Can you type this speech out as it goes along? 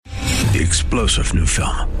The explosive new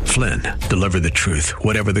film, Flynn, deliver the truth,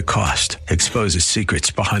 whatever the cost, exposes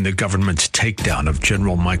secrets behind the government's takedown of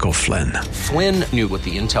General Michael Flynn. Flynn knew what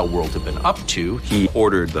the intel world had been up to. He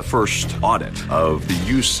ordered the first audit of the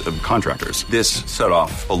use of contractors. This set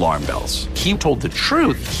off alarm bells. He told the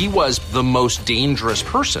truth. He was the most dangerous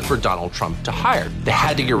person for Donald Trump to hire. They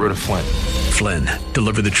had to get rid of Flynn. Flynn,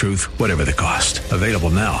 deliver the truth, whatever the cost. Available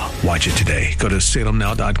now. Watch it today. Go to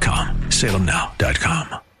salemnow.com.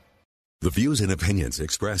 salemnow.com. The views and opinions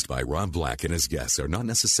expressed by Rob Black and his guests are not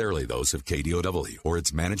necessarily those of KDOW or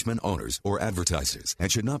its management, owners, or advertisers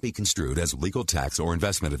and should not be construed as legal, tax, or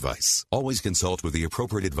investment advice. Always consult with the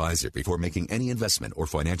appropriate advisor before making any investment or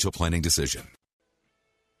financial planning decision.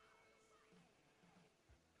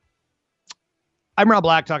 I'm Rob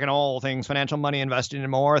Black, talking all things financial, money, investing,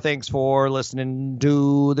 and more. Thanks for listening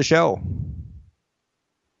to the show.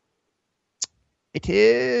 It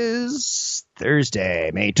is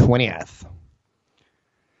Thursday, May 20th.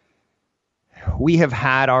 We have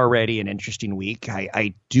had already an interesting week.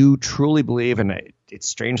 I do truly believe, and it's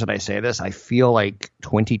strange that I say this, I feel like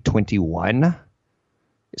 2021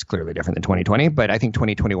 is clearly different than 2020, but I think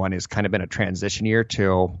 2021 has kind of been a transition year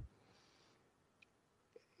to,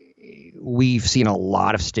 we've seen a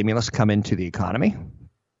lot of stimulus come into the economy.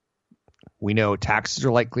 We know taxes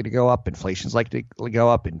are likely to go up, inflation is likely to go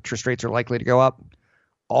up, interest rates are likely to go up.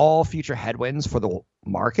 All future headwinds for the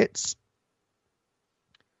markets.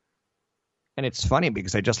 And it's funny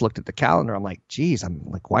because I just looked at the calendar. I'm like, geez,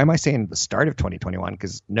 why am I saying the start of 2021?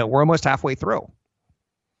 Because no, we're almost halfway through.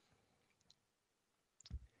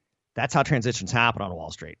 That's how transitions happen on Wall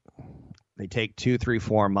Street. They take 2, 3,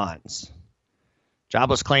 4 months.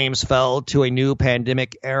 Jobless claims fell to a new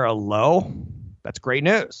pandemic era low. That's great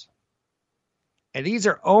news. And these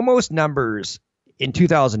are almost numbers in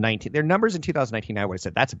 2019. They're numbers in 2019. I would have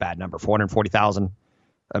said that's a bad number. 440,000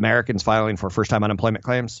 Americans filing for first-time unemployment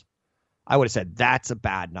claims. I would have said that's a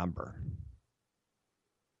bad number.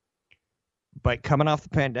 But coming off the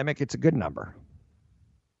pandemic, it's a good number.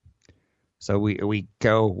 So we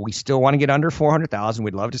still want to get under 400,000.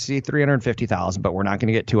 We'd love to see 350,000, but we're not going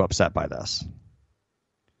to get too upset by this.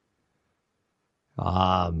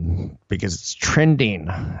 Because it's trending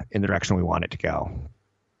in the direction we want it to go.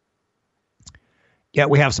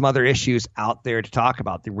 Yet we have some other issues out there to talk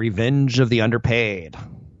about. The revenge of the underpaid.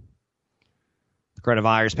 The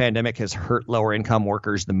coronavirus pandemic has hurt lower income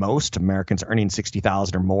workers the most. Americans earning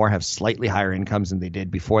 $60,000 or more have slightly higher incomes than they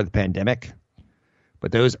did before the pandemic.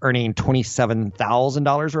 But those earning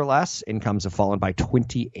 $27,000 or less, incomes have fallen by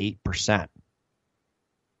 28%.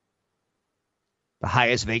 The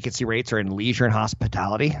highest vacancy rates are in leisure and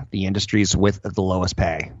hospitality, the industries with the lowest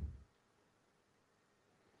pay.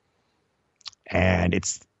 And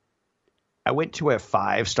I went to a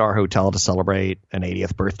 5-star hotel to celebrate an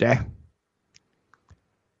 80th birthday.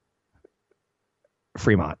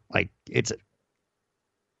 Fremont, it's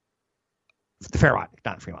the Fairmont,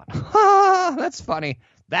 not Fremont. That's funny.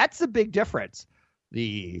 That's a big difference.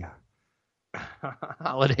 The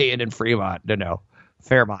Holiday Inn in Fremont, no,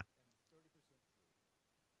 Fairmont.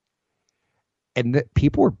 And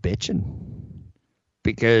people were bitching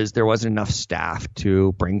because there wasn't enough staff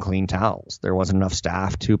to bring clean towels. There wasn't enough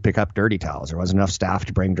staff to pick up dirty towels. There wasn't enough staff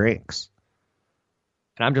to bring drinks.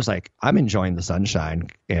 And I'm just like, I'm enjoying the sunshine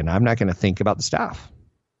and I'm not going to think about the staff.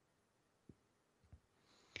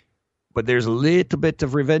 But there's a little bit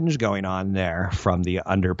of revenge going on there from the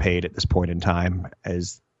underpaid at this point in time,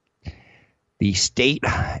 as the state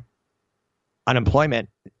unemployment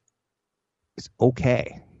is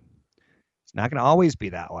okay. It's not going to always be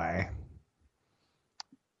that way,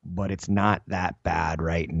 but it's not that bad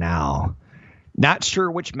right now. Not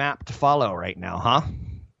sure which map to follow right now, huh?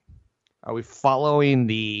 Are we following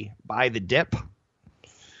the buy the dip?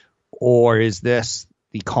 Or is this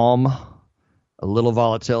the calm, a little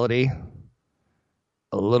volatility,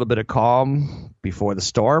 a little bit of calm before the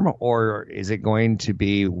storm? Or is it going to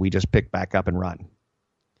be we just pick back up and run?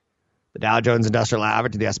 The Dow Jones Industrial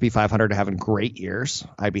Average, the S&P 500 are having great years.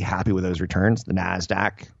 I'd be happy with those returns. The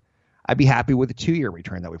NASDAQ, I'd be happy with the 2-year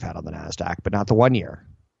return that we've had on the NASDAQ, but not the 1 year.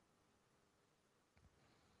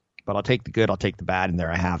 But I'll take the good, I'll take the bad, and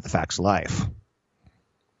there I have the facts of life.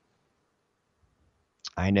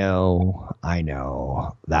 I know,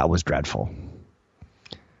 that was dreadful.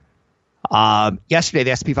 Yesterday,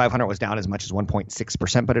 the S&P 500 was down as much as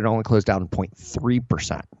 1.6%, but it only closed down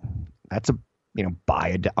 0.3%. That's a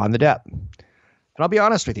buy on the dip. And I'll be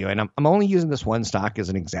honest with you, and I'm only using this one stock as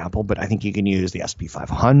an example, but I think you can use the S&P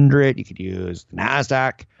 500, you could use the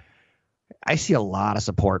NASDAQ. I see a lot of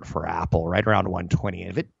support for Apple right around 120.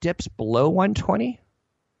 If it dips below 120,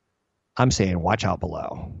 I'm saying watch out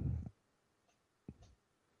below.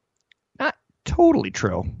 totally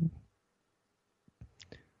true.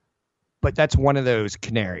 But that's one of those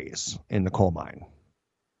canaries in the coal mine.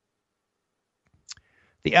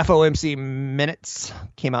 The FOMC minutes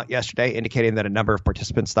came out yesterday indicating that a number of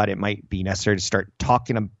participants thought it might be necessary to start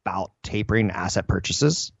talking about tapering asset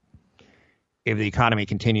purchases if the economy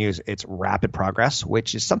continues its rapid progress,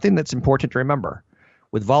 which is something that's important to remember.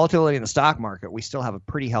 With volatility in the stock market, we still have a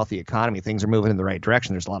pretty healthy economy. Things are moving in the right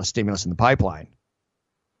direction. There's a lot of stimulus in the pipeline.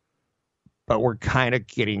 But we're kind of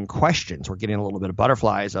getting questions. We're getting a little bit of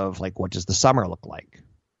butterflies of, like, what does the summer look like?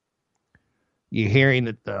 You're hearing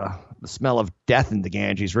that the smell of death in the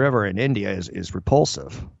Ganges River in India is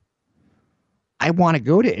repulsive. I want to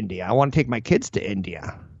go to India. I want to take my kids to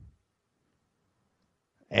India.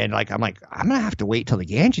 And I'm going to have to wait till the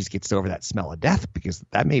Ganges gets over that smell of death, because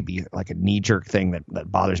that may be like a knee-jerk thing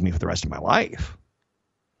that bothers me for the rest of my life.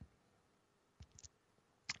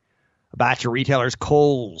 A batch of retailers: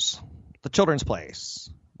 Kohl's, The Children's Place,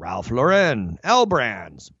 Ralph Lauren, L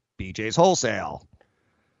Brands, BJ's Wholesale,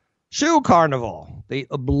 Shoe Carnival. They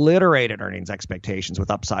obliterated earnings expectations with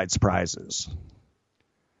upside surprises.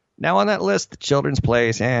 Now on that list, The Children's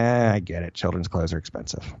Place, I get it. Children's clothes are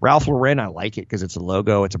expensive. Ralph Lauren, I like it because it's a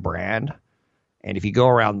logo, it's a brand. And if you go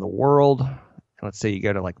around the world, let's say you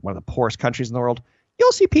go to like one of the poorest countries in the world,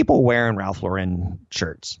 you'll see people wearing Ralph Lauren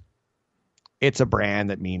shirts. It's a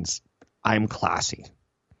brand that means I'm classy.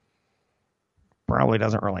 Probably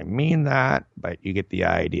doesn't really mean that, but you get the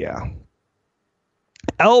idea.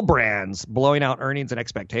 L Brands blowing out earnings and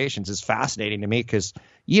expectations is fascinating to me, because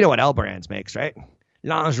you know what L Brands makes, right?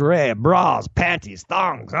 Lingerie, bras, panties,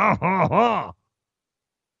 thongs.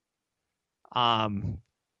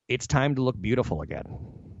 It's time to look beautiful again.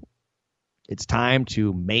 It's time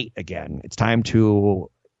to mate again. It's time to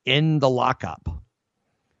end the lockup.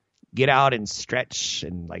 Get out and stretch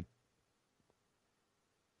and like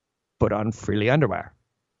put on frilly underwear.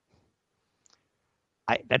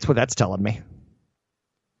 That's what that's telling me.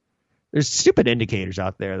 There's stupid indicators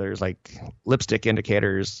out there. There's like lipstick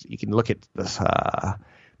indicators. You can look at this.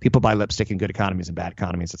 People buy lipstick in good economies and bad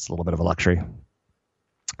economies. It's a little bit of a luxury.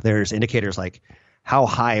 There's indicators like how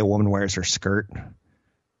high a woman wears her skirt.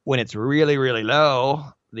 When it's really, really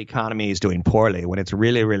low, the economy is doing poorly. When it's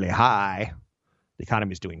really, really high, the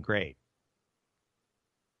economy is doing great.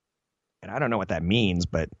 And I don't know what that means,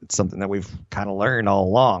 but it's something that we've kind of learned all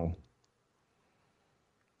along.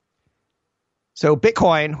 So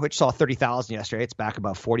Bitcoin, which saw 30,000 yesterday, it's back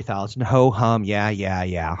above 40,000. Ho hum,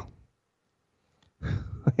 yeah.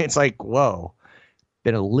 It's like, whoa,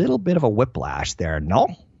 been a little bit of a whiplash there,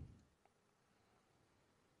 no?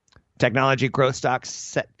 Technology growth stocks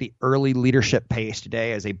set the early leadership pace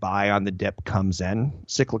today as a buy on the dip comes in.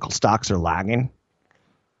 Cyclical stocks are lagging.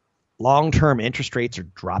 Long-term interest rates are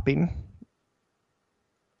dropping,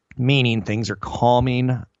 meaning things are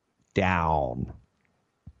calming down.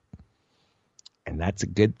 And that's a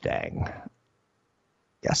good thing.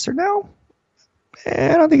 Yes or no?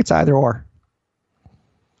 I don't think it's either or.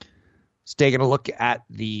 Just taking a look at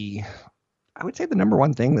I would say the number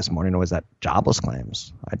one thing this morning was that jobless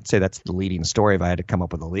claims. I'd say that's the leading story if I had to come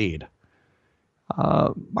up with a lead.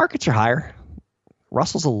 Markets are higher.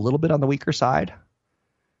 Russell's a little bit on the weaker side.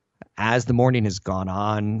 As the morning has gone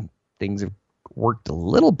on, things have worked a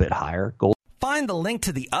little bit higher. Gold. Find the link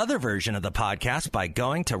to the other version of the podcast by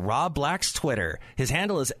going to Rob Black's Twitter. His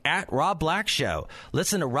handle is @RobBlackShow.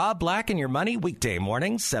 Listen to Rob Black and Your Money weekday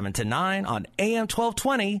mornings, 7 to 9 on AM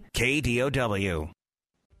 1220 KDOW.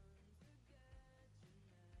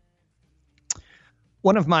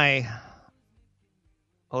 One of my,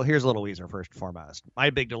 here's a little Weezer first and foremost.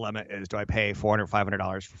 My big dilemma is, do I pay $400,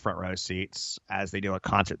 $500 for front row seats as they do a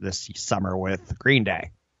concert this summer with Green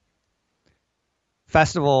Day?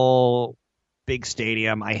 Festival, big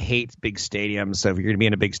stadium. I hate big stadiums. So if you're going to be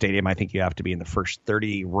in a big stadium, I think you have to be in the first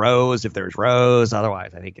 30 rows if there's rows.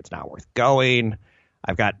 Otherwise, I think it's not worth going.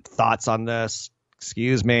 I've got thoughts on this.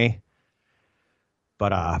 Excuse me.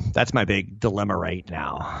 But that's my big dilemma right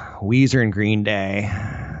now. Weezer and Green Day.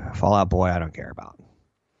 Fall Out Boy, I don't care about.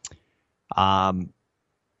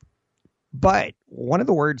 But one of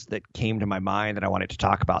the words that came to my mind that I wanted to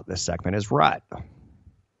talk about this segment is rut.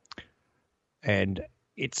 And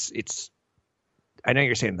it's I know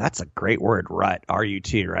you're saying that's a great word, rut,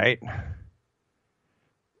 R-U-T, right?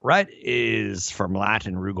 Rut is from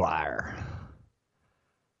Latin rugare,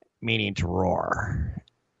 meaning to roar.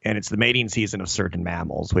 And it's the mating season of certain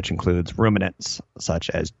mammals, which includes ruminants such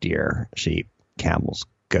as deer, sheep, camels,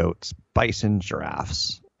 goats, bison,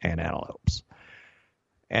 giraffes, and antelopes.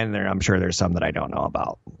 And I'm sure there's some that I don't know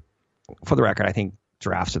about. For the record, I think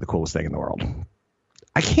giraffes are the coolest thing in the world.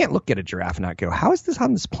 I can't look at a giraffe and not go, how is this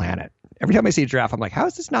on this planet? Every time I see a giraffe, I'm like, how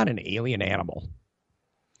is this not an alien animal?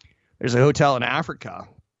 There's a hotel in Africa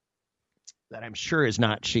that I'm sure is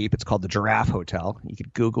not cheap. It's called the Giraffe Hotel. You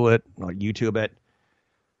could Google it or YouTube it.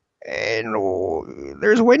 And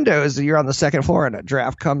there's windows. You're on the second floor, and a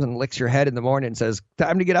giraffe comes and licks your head in the morning and says,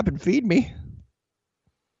 time to get up and feed me.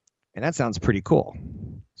 And that sounds pretty cool.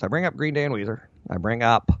 So I bring up Green Day and Weezer. I bring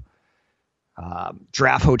up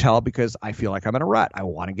Giraffe Hotel because I feel like I'm in a rut. I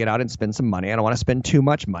want to get out and spend some money. I don't want to spend too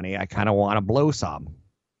much money. I kind of want to blow some.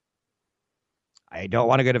 I don't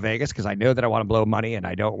want to go to Vegas because I know that I want to blow money, and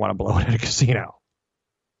I don't want to blow it at a casino.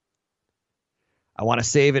 I want to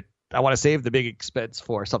save it. I want to save the big expense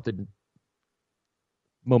for something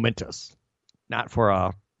momentous, not for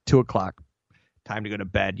a 2 o'clock time to go to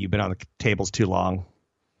bed. You've been on the tables too long.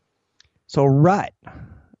 So rut,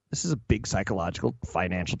 this is a big psychological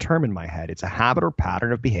financial term in my head. It's a habit or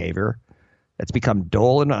pattern of behavior that's become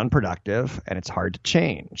dull and unproductive, and it's hard to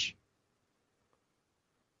change.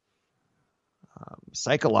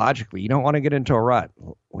 Psychologically, you don't want to get into a rut.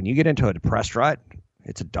 When you get into a depressed rut,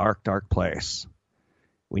 it's a dark, dark place.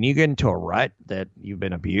 When you get into a rut that you've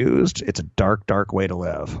been abused, it's a dark, dark way to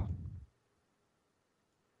live.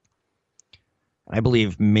 I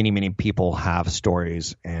believe many, many people have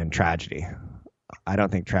stories and tragedy. I don't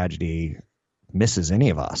think tragedy misses any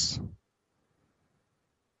of us.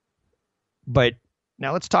 But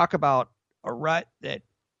now let's talk about a rut that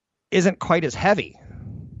isn't quite as heavy.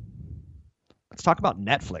 Let's talk about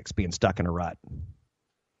Netflix being stuck in a rut.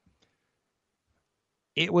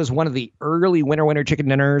 It was one of the early winter chicken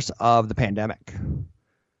dinners of the pandemic.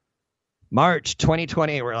 March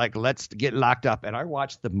 2020, we're like, let's get locked up. And I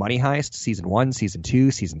watched The Money Heist, season 1, season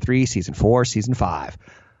 2, season 3, season 4, season 5.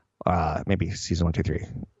 Maybe season 1, 2, 3.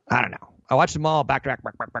 I don't know. I watched them all back.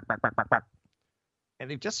 And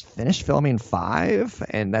they've just finished filming 5,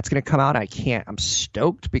 and that's going to come out. I'm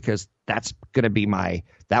stoked because that's going to be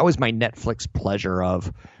that was my Netflix pleasure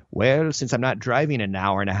of, well, since I'm not driving an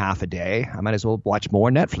hour and a half a day, I might as well watch more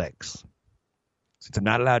Netflix. Since I'm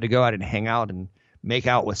not allowed to go out and hang out and make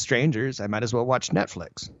out with strangers, I might as well watch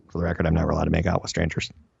Netflix. For the record, I'm never allowed to make out with strangers.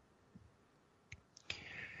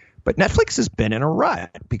 But Netflix has been in a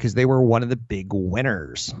rut because they were one of the big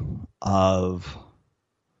winners of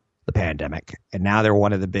the pandemic. And now they're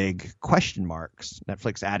one of the big question marks.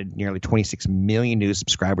 Netflix added nearly 26 million new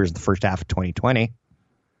subscribers in the first half of 2020.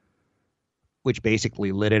 Which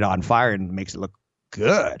basically lit it on fire and makes it look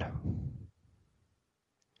good.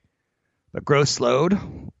 But growth slowed.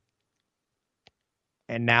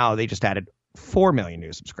 And now they just added 4 million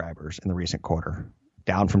new subscribers in the recent quarter.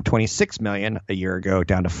 Down from 26 million a year ago,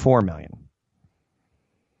 down to 4 million.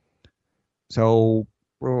 So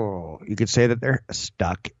you could say that they're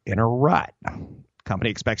stuck in a rut. The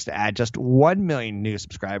company expects to add just 1 million new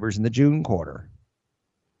subscribers in the June quarter.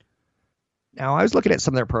 Now, I was looking at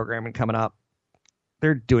some of their programming coming up.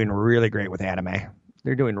 They're doing really great with anime.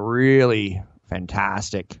 They're doing really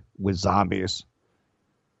fantastic with zombies.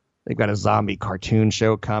 They've got a zombie cartoon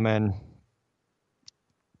show coming.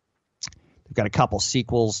 They've got a couple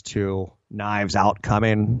sequels to Knives Out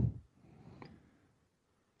coming.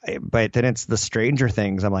 But then it's the Stranger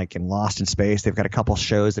Things. I'm like in Lost in Space. They've got a couple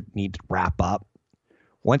shows that need to wrap up.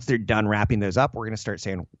 Once they're done wrapping those up, we're going to start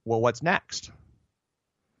saying, well, what's next?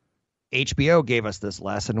 HBO gave us this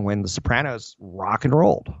lesson when The Sopranos rock and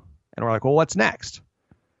rolled. And we're like, well, what's next?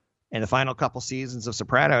 And the final couple seasons of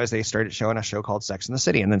Sopranos, they started showing a show called Sex and the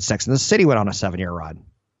City. And then Sex and the City went on a 7-year run.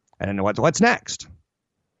 I didn't know what's next.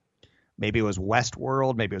 Maybe it was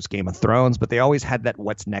Westworld. Maybe it was Game of Thrones. But they always had that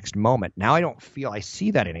what's next moment. Now I don't feel I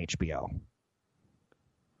see that in HBO.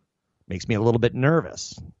 Makes me a little bit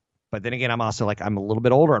nervous. But then again, I'm also like, I'm a little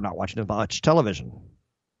bit older. I'm not watching as much television.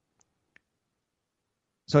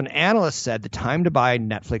 So an analyst said the time to buy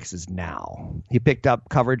Netflix is now. He picked up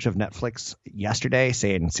coverage of Netflix yesterday,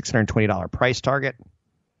 saying $620 price target.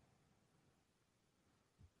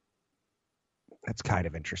 That's kind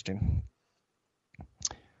of interesting.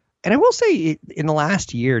 And I will say, in the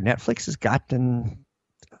last year, Netflix has gotten,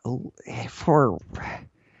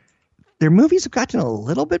 their movies have gotten a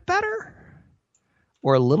little bit better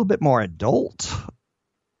or a little bit more adult.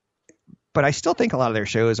 But I still think a lot of their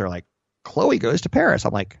shows are like, Chloe Goes to Paris.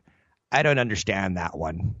 I'm like, I don't understand that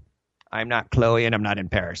one. I'm not Chloe and I'm not in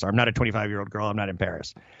Paris. Or I'm not a 25-year-old girl. I'm not in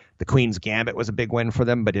Paris. The Queen's Gambit was a big win for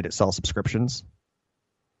them, but did it sell subscriptions?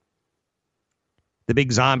 The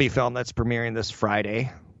big zombie film that's premiering this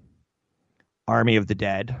Friday, Army of the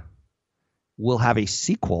Dead, will have a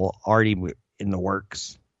sequel already in the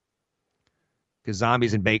works. Because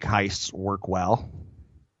zombies and bank heists work well.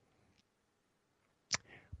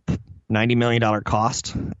 $90 million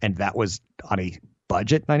cost, and that was on a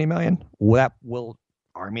budget $90 million? Will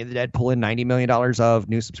Army of the Dead pull in $90 million of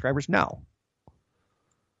new subscribers? No.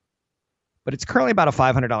 But it's currently about a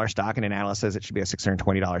 $500 stock, and an analyst says it should be a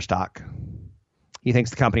 $620 stock. He thinks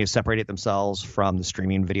the company has separated themselves from the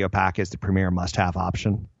streaming video pack as the premier must-have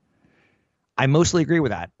option. I mostly agree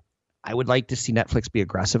with that. I would like to see Netflix be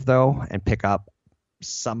aggressive, though, and pick up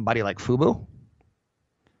somebody like Fubo,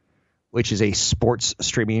 which is a sports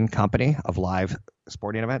streaming company of live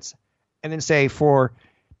sporting events, and then say for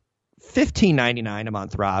 $15.99 a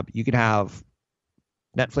month, Rob, you can have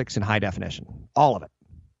Netflix in high definition, all of it.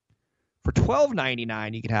 For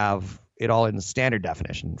 $12.99, you could have it all in standard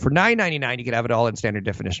definition. For $9.99, you could have it all in standard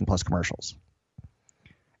definition plus commercials.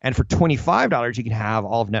 And for $25, you can have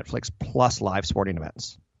all of Netflix plus live sporting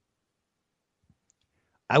events.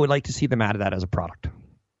 I would like to see them add that as a product.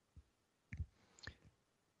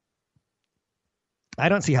 I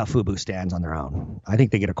don't see how Fubo stands on their own. I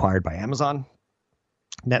think they get acquired by Amazon,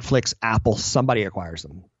 Netflix, Apple, somebody acquires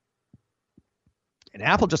them. And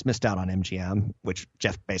Apple just missed out on MGM, which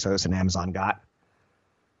Jeff Bezos and Amazon got.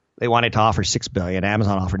 They wanted to offer $6 billion.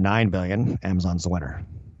 Amazon offered $9 billion. Amazon's the winner.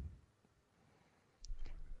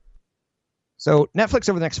 So Netflix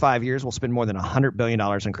over the next 5 years will spend more than $100 billion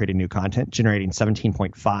on creating new content, generating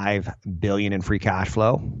 $17.5 billion in free cash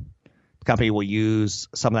flow. The company will use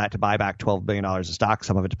some of that to buy back $12 billion of stock,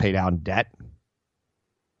 some of it to pay down debt.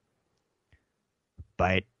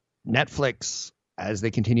 But Netflix, as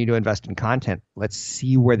they continue to invest in content, let's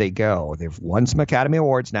see where they go. They've won some Academy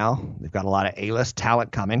Awards now. They've got a lot of A-list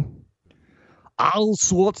talent coming. Arnold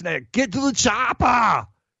Schwarzenegger, get to the chopper!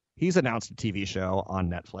 He's announced a TV show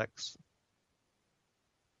on Netflix.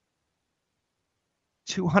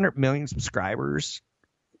 200 million subscribers.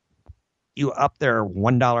 You up their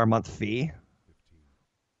 $1 a month fee.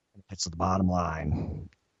 It's the bottom line.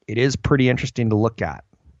 It is pretty interesting to look at.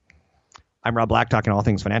 I'm Rob Black, talking all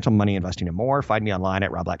things financial, money, investing, and more. Find me online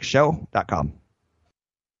at robblackshow.com.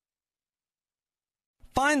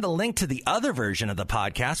 Find the link to the other version of the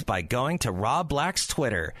podcast by going to Rob Black's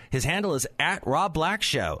Twitter. His handle is at Rob Black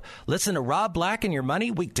Show. Listen to Rob Black and Your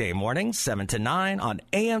Money weekday mornings, 7 to 9 on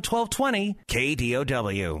AM 1220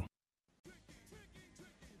 KDOW.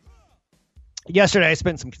 Yesterday, I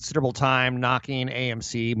spent some considerable time knocking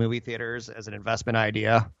AMC movie theaters as an investment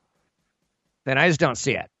idea. And I just don't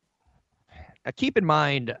see it. Now, keep in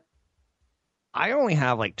mind, I only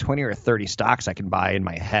have like 20 or 30 stocks I can buy in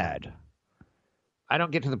my head. I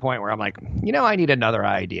don't get to the point where I'm like, I need another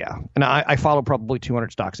idea. And I follow probably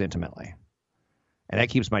 200 stocks intimately. And that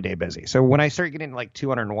keeps my day busy. So when I start getting like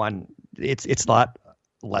 201, it's a lot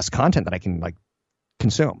less content that I can like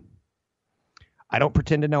consume. I don't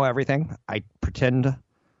pretend to know everything. I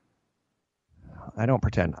don't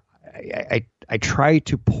pretend. I try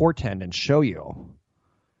to portend and show you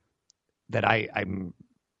that I'm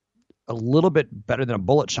a little bit better than a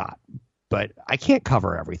bullet shot, but I can't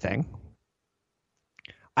cover everything.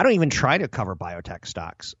 I don't even try to cover biotech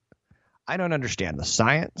stocks. I don't understand the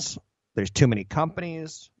science. There's too many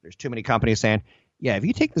companies. There's too many companies saying, yeah, if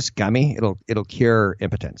you take this gummy, it'll cure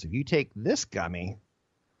impotence. If you take this gummy,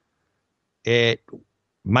 it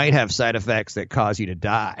might have side effects that cause you to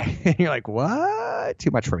die. And you're like, what?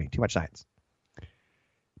 Too much for me. Too much science.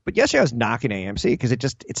 But yesterday I was knocking AMC because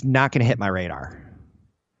it's not going to hit my radar.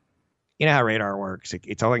 You know how radar works.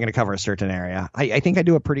 It's only going to cover a certain area. I think I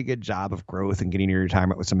do a pretty good job of growth and getting your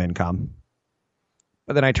retirement with some income.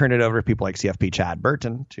 But then I turn it over to people like CFP Chad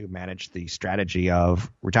Burton to manage the strategy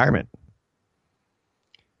of retirement.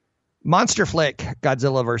 Monster flick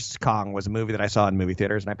Godzilla vs. Kong was a movie that I saw in movie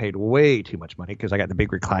theaters, and I paid way too much money because I got the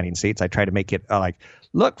big reclining seats. I tried to make it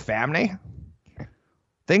look, family,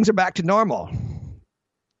 things are back to normal.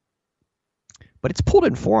 But it's pulled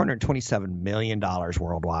in $427 million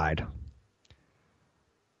worldwide.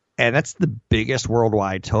 And that's the biggest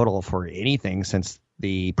worldwide total for anything since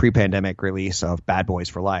the pre-pandemic release of Bad Boys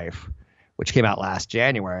for Life, which came out last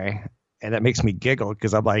January. And that makes me giggle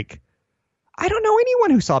because I'm like, I don't know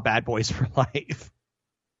anyone who saw Bad Boys for Life.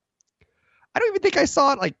 I don't even think I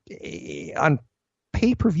saw it like on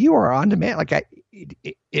pay-per-view or on demand. Like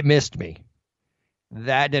it missed me.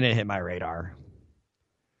 That didn't hit my radar.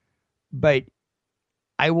 But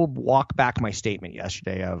I will walk back my statement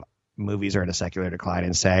yesterday of movies are in a secular decline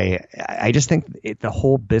and say, I just think the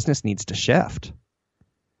whole business needs to shift.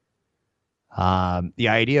 The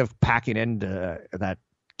idea of packing into that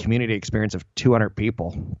community experience of 200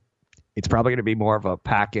 people, it's probably going to be more of a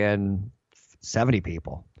pack in 70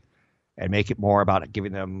 people and make it more about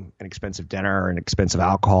giving them an expensive dinner or an expensive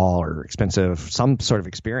alcohol or some sort of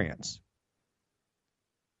experience.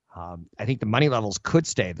 I think the money levels could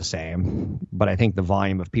stay the same, but I think the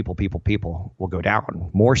volume of people will go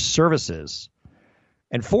down. More services.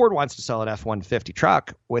 And Ford wants to sell an F-150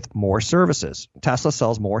 truck with more services. Tesla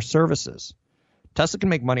sells more services. Tesla can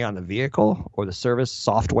make money on the vehicle or the service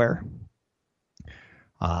software.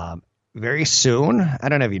 Very soon, I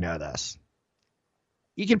don't know if you know this,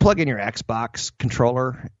 you can plug in your Xbox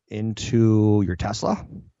controller into your Tesla,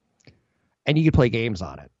 and you can play games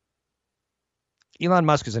on it. Elon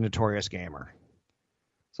Musk is a notorious gamer.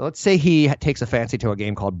 So let's say he takes a fancy to a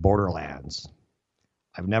game called Borderlands.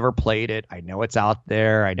 I've never played it. I know it's out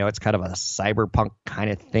there. I know it's kind of a cyberpunk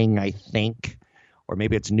kind of thing, I think. Or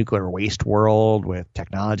maybe it's nuclear waste world with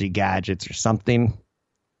technology gadgets or something.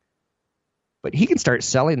 But he can start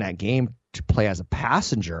selling that game to play as a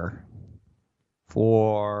passenger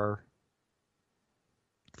for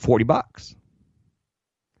 $40.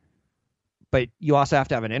 But you also have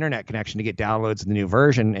to have an internet connection to get downloads of the new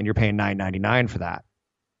version, and you're paying $9.99 for that.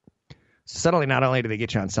 So suddenly, not only do they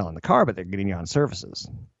get you on selling the car, but they're getting you on services.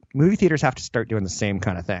 Movie theaters have to start doing the same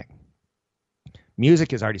kind of thing.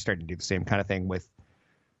 Music is already starting to do the same kind of thing with,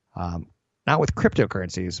 not with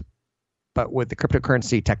cryptocurrencies, but with the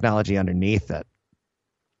cryptocurrency technology underneath it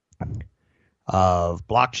of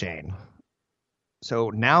blockchain. So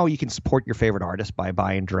now you can support your favorite artist by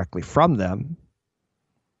buying directly from them,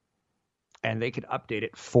 and they could update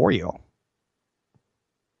it for you.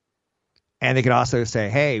 And they could also say,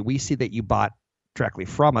 hey, we see that you bought directly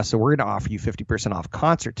from us, so we're going to offer you 50% off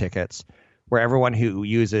concert tickets, where everyone who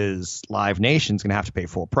uses Live Nation is going to have to pay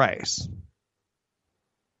full price.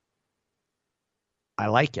 I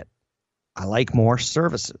like it. I like more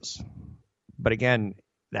services. But again,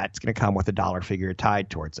 that's going to come with a dollar figure tied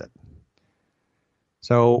towards it.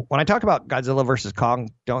 So when I talk about Godzilla versus Kong,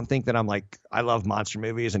 don't think that I'm like, I love monster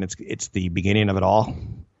movies and it's the beginning of it all.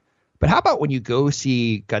 But how about when you go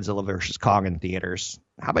see Godzilla versus Kong in theaters,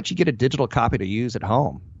 how about you get a digital copy to use at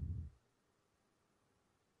home?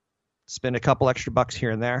 Spend a couple extra bucks here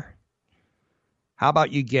and there. How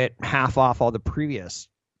about you get half off all the previous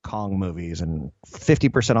Kong movies and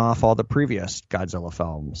 50% off all the previous Godzilla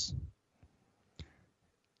films?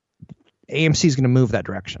 AMC is going to move that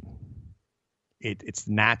direction. It's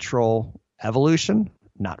natural evolution,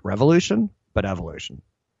 not revolution, but evolution.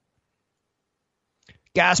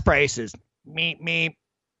 Gas prices. Meep.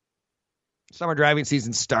 Summer driving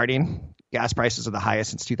season starting. Gas prices are the highest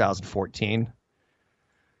since 2014.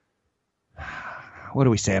 What do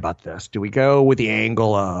we say about this? Do we go with the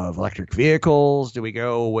angle of electric vehicles? Do we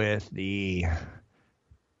go with the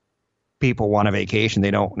people want a vacation? They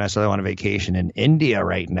don't necessarily want a vacation in India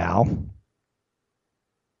right now.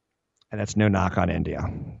 And that's no knock on India.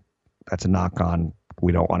 That's a knock on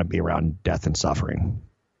we don't want to be around death and suffering.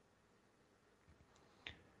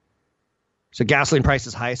 So gasoline price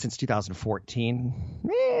is highest since 2014.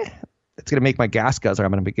 It's going to make my gas guzzler.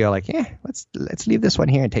 I'm going to go like, let's leave this one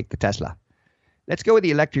here and take the Tesla. Let's go with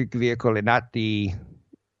the electric vehicle and not the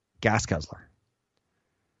gas guzzler.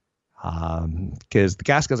 Because the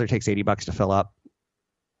gas guzzler takes $80 to fill up.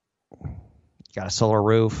 You got a solar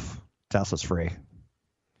roof. Tesla's free.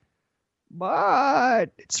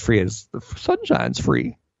 But it's free as the sunshine's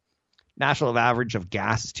free. National average of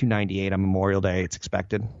gas is $2.98 on Memorial Day. It's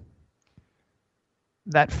expected.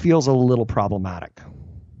 That feels a little problematic.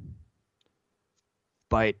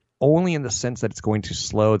 But only in the sense that it's going to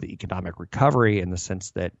slow the economic recovery, in the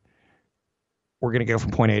sense that we're going to go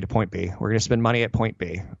from point A to point B. We're going to spend money at point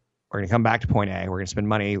B. We're going to come back to point A. We're going to spend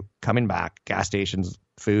money coming back. Gas stations,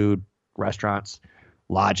 food, restaurants,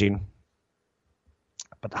 lodging.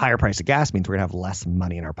 But the higher price of gas means we're going to have less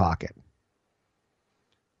money in our pocket.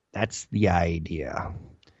 That's the idea.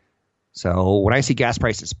 So when I see gas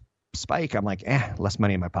prices spike, I'm like, less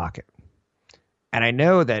money in my pocket. And I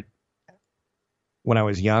know that when I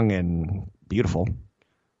was young and beautiful,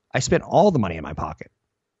 I spent all the money in my pocket.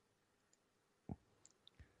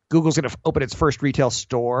 Google's going to open its first retail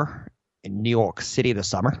store in New York City this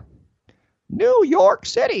summer. New York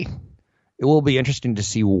City. It will be interesting to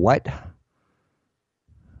see what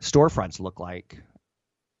storefronts look like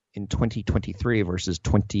in 2023 versus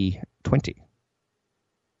 2020.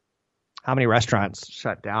 How many restaurants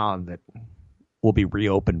shut down that will be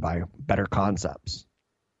reopened by better concepts?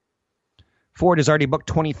 Ford has already booked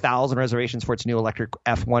 20,000 reservations for its new electric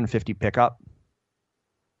F-150 pickup.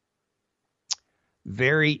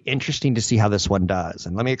 Very interesting to see how this one does.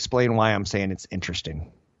 And let me explain why I'm saying it's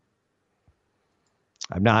interesting.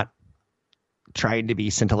 I'm not trying to be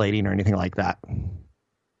scintillating or anything like that.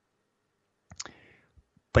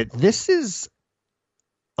 But this is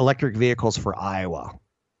electric vehicles for Iowa,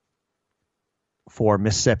 for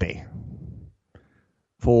Mississippi,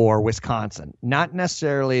 for Wisconsin. Not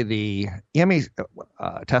necessarily the how many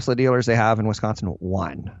Tesla dealers they have in Wisconsin?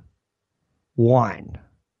 One.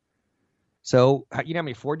 So you know how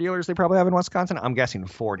many Ford dealers they probably have in Wisconsin? I'm guessing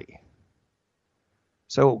 40.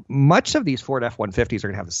 So much of these Ford F-150s are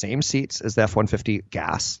going to have the same seats as the F-150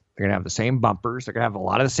 gas. They're going to have the same bumpers. They're going to have a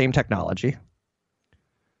lot of the same technology.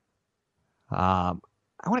 I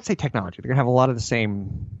want to say technology. They're going to have a lot of the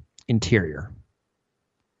same interior.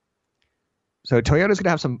 So Toyota's going to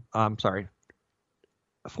have some,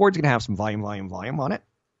 Ford's going to have some volume on it.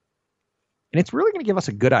 And it's really going to give us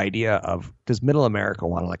a good idea of, does middle America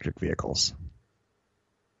want electric vehicles?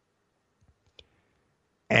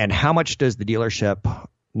 And how much does the dealership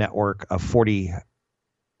network of 40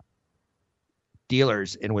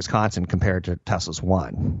 dealers in Wisconsin compare to Tesla's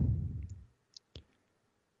one?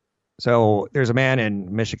 So there's a man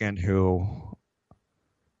in Michigan who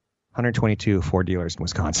 122 Ford dealers in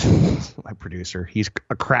Wisconsin. My producer. He's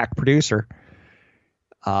a crack producer.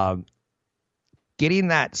 Getting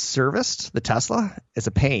that serviced, the Tesla, is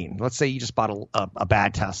a pain. Let's say you just bought a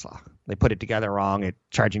bad Tesla. They put it together wrong.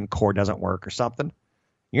 Charging cord doesn't work or something.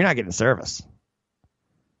 You're not getting service.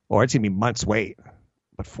 Or it's going to be months wait.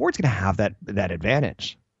 But Ford's going to have that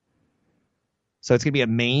advantage. So it's going to be a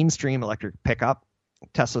mainstream electric pickup.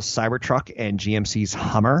 Tesla's Cybertruck and GMC's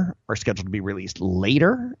Hummer are scheduled to be released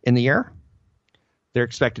later in the year. They're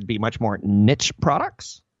expected to be much more niche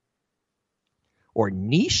products. Or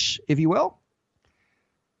niche, if you will.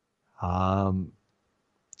 But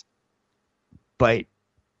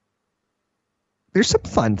there's some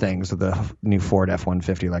fun things with the new Ford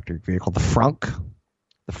F-150 electric vehicle. The front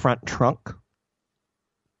trunk.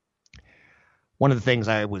 One of the things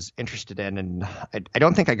I was interested in, and I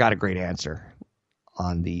don't think I got a great answer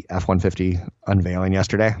on the F-150 unveiling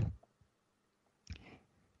yesterday.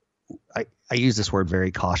 I use this word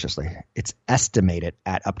very cautiously. It's estimated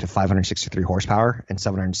at up to 563 horsepower and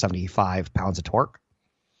 775 pounds of torque.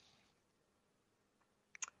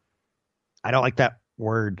 I don't like that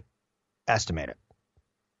word estimated.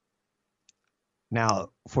 Now,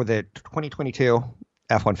 for the 2022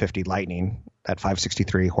 F-150 Lightning, at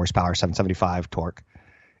 563 horsepower, 775 torque,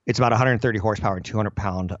 it's about 130 horsepower and 200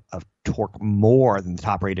 pound of torque more than the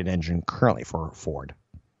top-rated engine currently for Ford.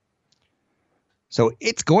 So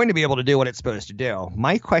it's going to be able to do what it's supposed to do.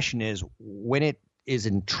 My question is, when it is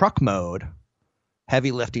in truck mode,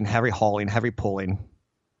 heavy lifting, heavy hauling, heavy pulling,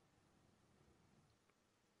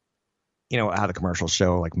 you know how the commercials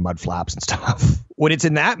show like mud flaps and stuff. When it's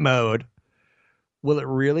in that mode, will it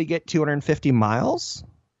really get 250 miles?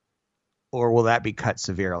 Or will that be cut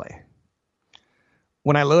severely?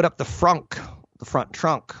 When I load up the front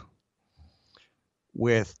trunk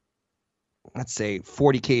with, let's say,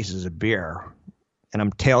 40 cases of beer, and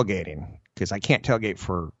I'm tailgating, because I can't tailgate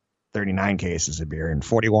for 39 cases of beer, and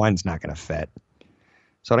 41's not going to fit.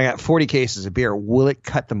 So when I got 40 cases of beer, will it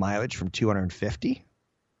cut the mileage from 250?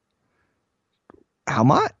 How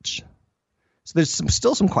much? So there's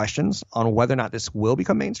still some questions on whether or not this will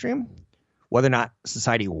become mainstream, whether or not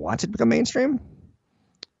society wants it to become mainstream,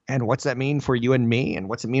 and what's that mean for you and me, and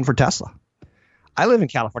what's it mean for Tesla? I live in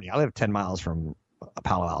California. I live 10 miles from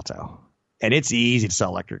Palo Alto, and it's easy to sell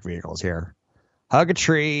electric vehicles here. Hug a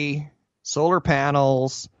tree, solar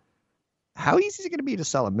panels. How easy is it going to be to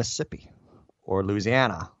sell in Mississippi or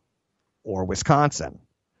Louisiana or Wisconsin,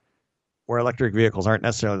 where electric vehicles aren't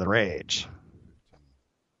necessarily the rage?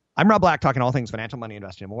 I'm Rob Black, talking all things financial, money,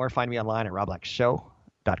 investing, and more. Find me online at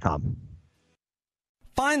robblackshow.com.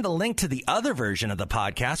 Find the link to the other version of the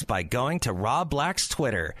podcast by going to Rob Black's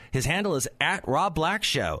Twitter. His handle is at Rob Black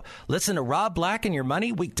Show. Listen to Rob Black and Your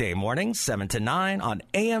Money weekday mornings, 7 to 9 on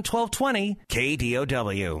AM 1220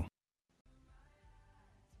 KDOW.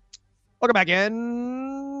 Welcome back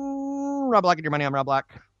in. Rob Black and Your Money. I'm Rob Black.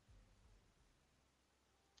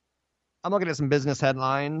 I'm looking at some business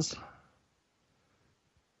headlines.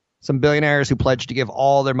 Some billionaires who pledged to give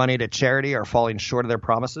all their money to charity are falling short of their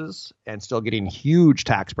promises and still getting huge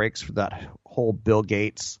tax breaks for that whole Bill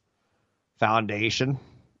Gates Foundation.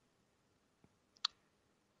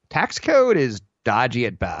 Tax code is dodgy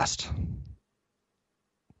at best. I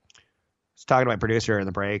was talking to my producer in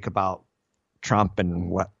the break about Trump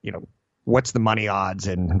and what's the money odds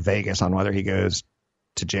in Vegas on whether he goes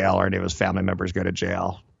to jail or any of his family members go to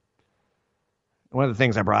jail. One of the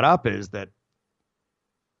things I brought up is that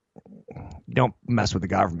you don't mess with the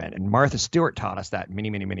government. And Martha Stewart taught us that many,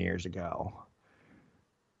 many, many years ago.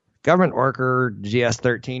 Government worker,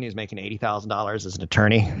 GS-13, who's making $80,000 as an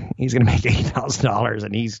attorney. He's going to make $80,000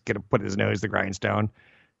 and he's going to put his nose to the grindstone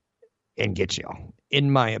and get you,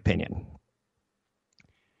 in my opinion.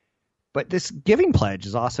 But this giving pledge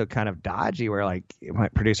is also kind of dodgy where like my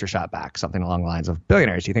producer shot back something along the lines of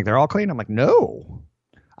billionaires. Do you think they're all clean? I'm like, no,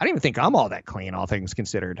 I don't even think I'm all that clean, all things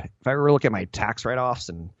considered. If I ever look at my tax write-offs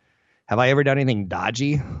and have I ever done anything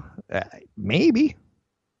dodgy? Maybe.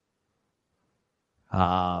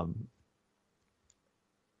 But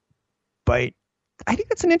I think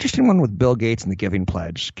that's an interesting one with Bill Gates and the Giving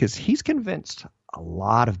Pledge because he's convinced a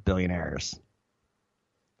lot of billionaires.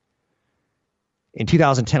 In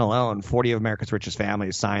 2010 alone, 40 of America's richest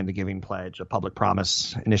families signed the Giving Pledge, a public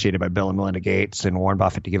promise initiated by Bill and Melinda Gates and Warren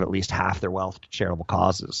Buffett to give at least half their wealth to charitable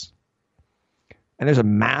causes. And there's a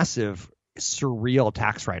massive, surreal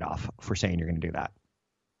tax write-off for saying you're going to do that.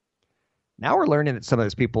 Now we're learning that some of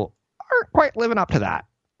those people aren't quite living up to that.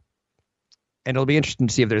 And it'll be interesting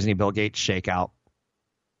to see if there's any Bill Gates shakeout.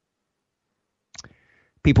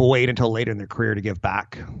 People wait until later in their career to give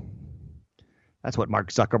back. That's what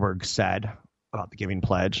Mark Zuckerberg said about the Giving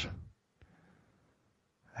Pledge.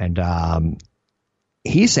 And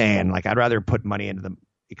he's saying, like, I'd rather put money into the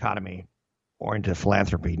economy or into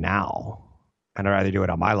philanthropy now. And I'd rather do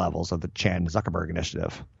it on my levels of the Chan Zuckerberg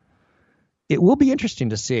initiative. It will be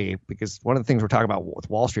interesting to see because one of the things we're talking about with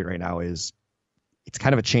Wall Street right now is it's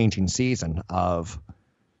kind of a changing season of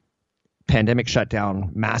pandemic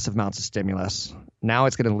shutdown, massive amounts of stimulus. Now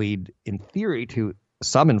it's going to lead, in theory, to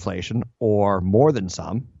some inflation or more than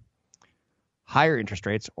some, higher interest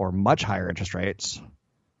rates or much higher interest rates.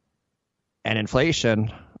 And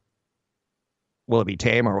inflation, will it be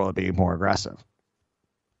tame or will it be more aggressive?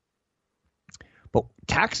 But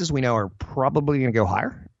taxes, we know, are probably going to go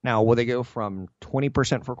higher. Now, will they go from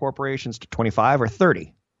 20% for corporations to 25 or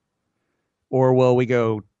 30? Or will we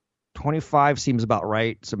go 25 seems about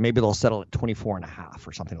right, so maybe they'll settle at 24.5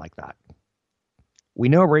 or something like that. We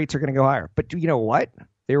know rates are going to go higher. But do you know what?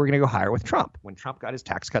 They were going to go higher with Trump. When Trump got his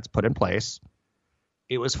tax cuts put in place,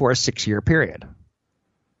 it was for a 6-year period.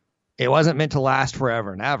 It wasn't meant to last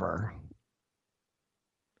forever and ever.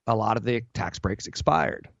 A lot of the tax breaks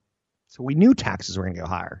expired. So we knew taxes were going to go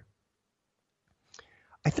higher.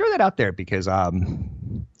 I throw that out there because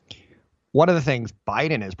one of the things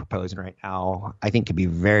Biden is proposing right now, I think could be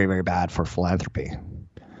very, very bad for philanthropy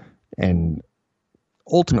and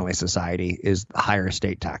ultimately society is higher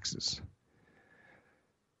estate taxes.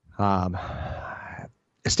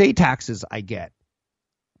 Estate taxes, I get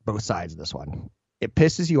both sides of this one. It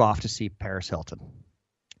pisses you off to see Paris Hilton.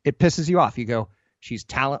 It pisses you off. You go, she's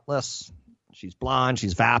talentless, she's blonde,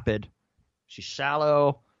 she's vapid, she's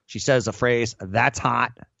shallow, she says a phrase, that's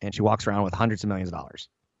hot, and she walks around with hundreds of millions of dollars.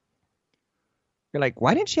 You're like,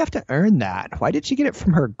 why didn't she have to earn that? Why did she get it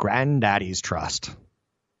from her granddaddy's trust?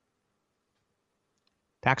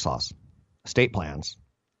 Tax laws, estate plans,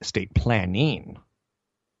 estate planning.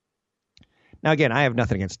 Now, again, I have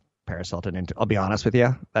nothing against Paris Hilton, and I'll be honest with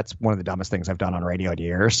you, that's one of the dumbest things I've done on radio in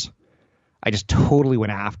years. I just totally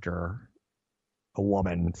went after a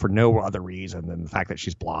woman for no other reason than the fact that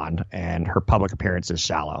she's blonde and her public appearance is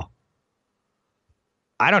shallow.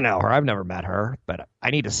 I don't know her. I've never met her, but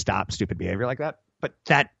I need to stop stupid behavior like that. But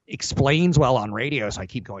that explains well on radio, so I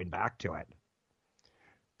keep going back to it.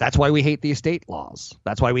 That's why we hate the estate laws.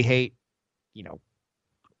 That's why we hate,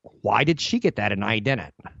 why did she get that and I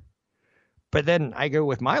didn't? But then I go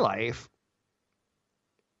with my life.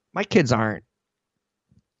 My kids aren't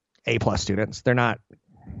A+ students. They're not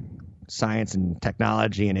science and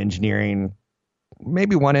technology and engineering.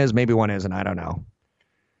 Maybe one is, and I don't know.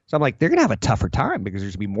 So I'm like, they're going to have a tougher time because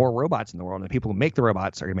there's going to be more robots in the world. And the people who make the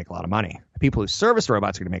robots are going to make a lot of money. The people who service the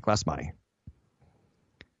robots are going to make less money.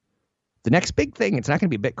 The next big thing, it's not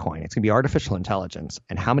going to be Bitcoin. It's going to be artificial intelligence.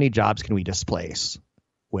 And how many jobs can we displace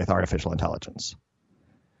with artificial intelligence?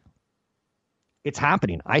 It's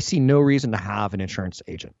happening. I see no reason to have an insurance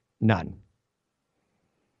agent. None.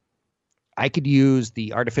 I could use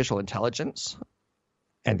the artificial intelligence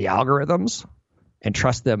and the algorithms and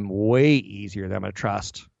trust them way easier than I'm going to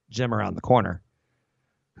trust Jim around the corner,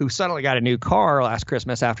 who suddenly got a new car last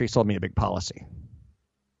Christmas after he sold me a big policy.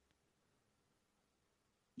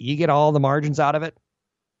 You get all the margins out of it.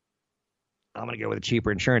 I'm going to go with a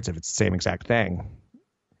cheaper insurance if it's the same exact thing.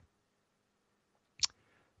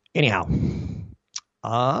 Anyhow,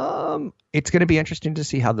 it's going to be interesting to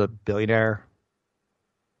see how the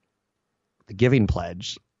Giving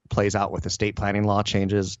Pledge plays out with estate planning law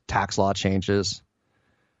changes, tax law changes,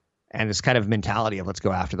 and this kind of mentality of let's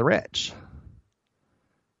go after the rich.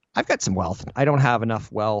 I've got some wealth. I don't have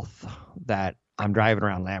enough wealth that I'm driving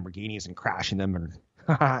around Lamborghinis and crashing them.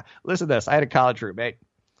 And listen to this. I had a college roommate.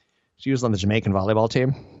 She was on the Jamaican volleyball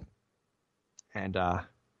team. And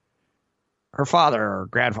her father or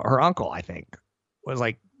grandfather, her uncle, I think, was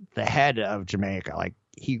like the head of Jamaica, like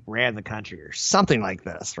he ran the country or something like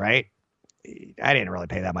this, right? I didn't really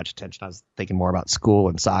pay that much attention. I was thinking more about school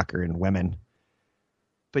and soccer and women.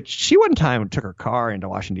 But she one time took her car into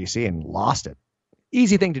Washington, D.C. and lost it.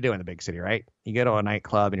 Easy thing to do in the big city, right? You go to a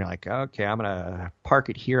nightclub and you're like, okay, I'm going to park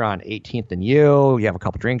it here on 18th and U. You have a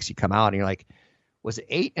couple drinks, you come out and you're like, was it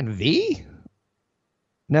 8 and V?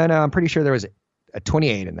 No, I'm pretty sure there was a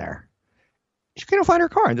 28 in there. She couldn't find her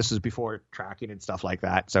car. And this was before tracking and stuff like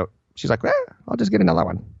that. So she's like, I'll just get another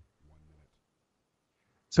one.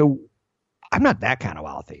 So I'm not that kind of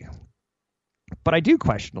wealthy. But I do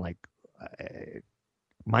question, like,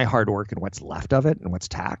 my hard work and what's left of it and what's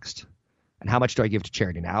taxed. And how much do I give to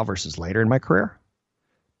charity now versus later in my career?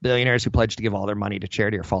 Billionaires who pledge to give all their money to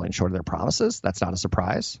charity are falling short of their promises. That's not a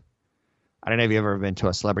surprise. I don't know if you've ever been to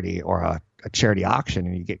a celebrity or a charity auction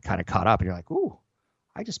and you get kind of caught up and you're like, ooh,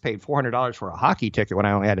 I just paid $400 for a hockey ticket when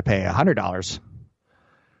I only had to pay $100.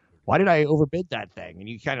 Why did I overbid that thing? And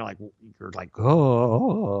you kind of like, you're like,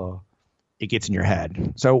 oh, it gets in your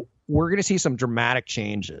head. So we're going to see some dramatic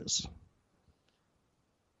changes.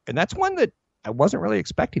 And that's one that I wasn't really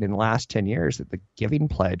expecting in the last 10 years, that the giving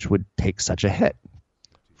pledge would take such a hit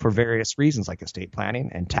for various reasons, like estate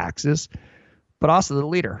planning and taxes, but also the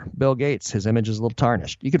leader, Bill Gates. His image is a little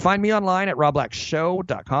tarnished. You can find me online at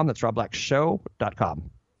robblackshow.com. That's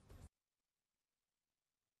robblackshow.com.